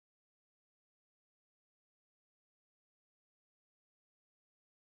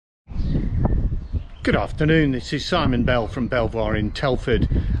Good afternoon, this is Simon Bell from Belvoir in Telford,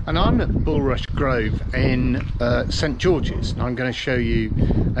 and I'm at Bullrush Grove in St George's, and I'm going to show you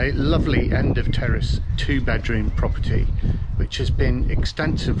a lovely end of terrace 2-bedroom property which has been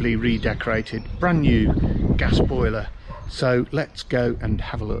extensively redecorated, brand new gas boiler. So let's go and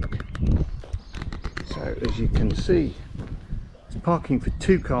have a look. So as you can see, it's parking for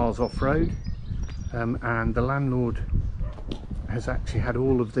 2 cars off-road, and the landlord has actually had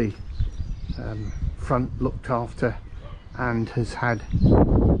all of the front looked after and has had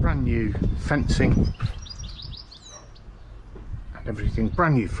brand new fencing and everything,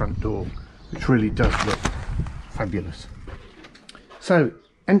 brand new front door, which really does look fabulous. So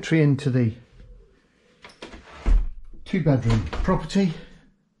entry into the 2-bedroom property.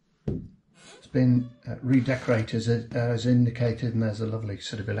 It's been redecorated as indicated, and there's a lovely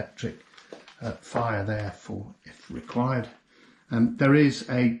sort of electric fire there for if required. There is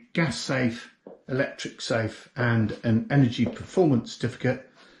a gas safe, electric safe and an energy performance certificate.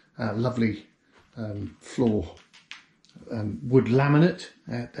 Lovely floor wood laminate.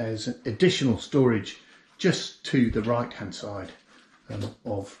 There's additional storage just to the right hand side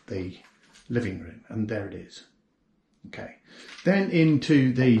of the living room, and there it is. Okay, then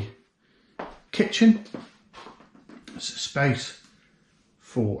into the kitchen. There's a space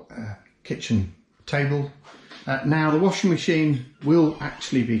for a kitchen table. Now the washing machine will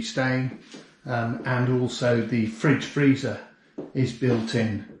actually be staying, and also the fridge freezer is built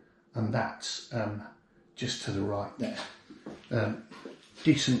in, and that's just to the right there.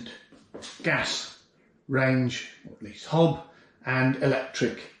 Decent gas range, or at least hob, and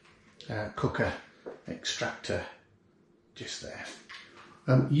electric cooker extractor just there.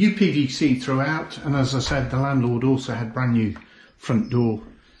 UPVC throughout, and as I said, the landlord also had brand new front door,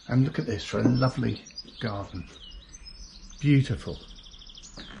 and look at this for a lovely garden. Beautiful.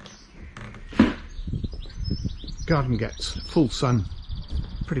 Garden gets full sun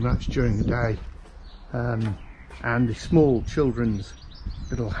pretty much during the day, and the small children's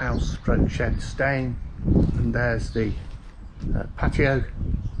little house stroke shed staying, and there's the patio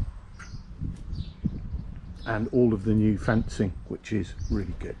and all of the new fencing, which is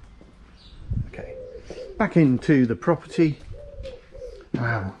really good. Okay, back into the property.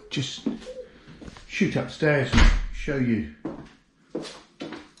 I'll just shoot upstairs and show you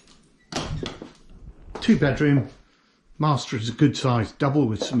 2-bedroom. Master is a good sized double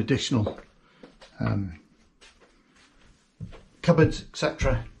with some additional cupboards,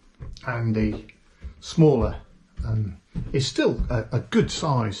 etc. And the smaller is still a good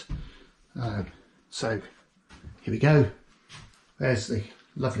size. So here we go. There's the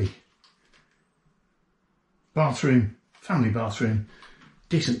lovely bathroom, family bathroom,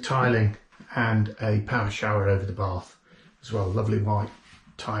 decent tiling, and a power shower over the bath as well. Lovely white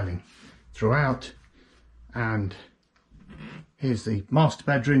tiling throughout. And here's the master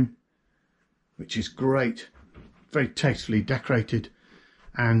bedroom, which is great, very tastefully decorated,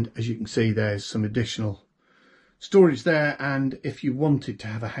 and as you can see, there's some additional storage there, and if you wanted to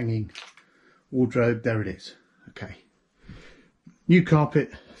have a hanging wardrobe, there it is. Okay, new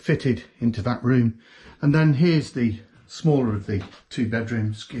carpet fitted into that room, and then here's the smaller of the 2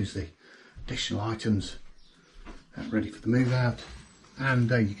 bedrooms. Excuse the additional items ready for the move out, and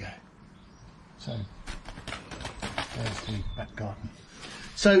there you go. So there's the back garden.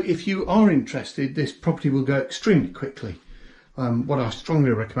 So if you are interested, this property will go extremely quickly. What I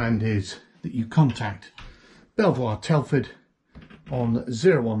strongly recommend is that you contact Belvoir Telford on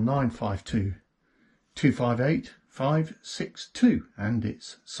 01952 258 562, and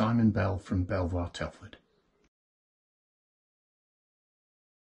it's Simon Bell from Belvoir Telford.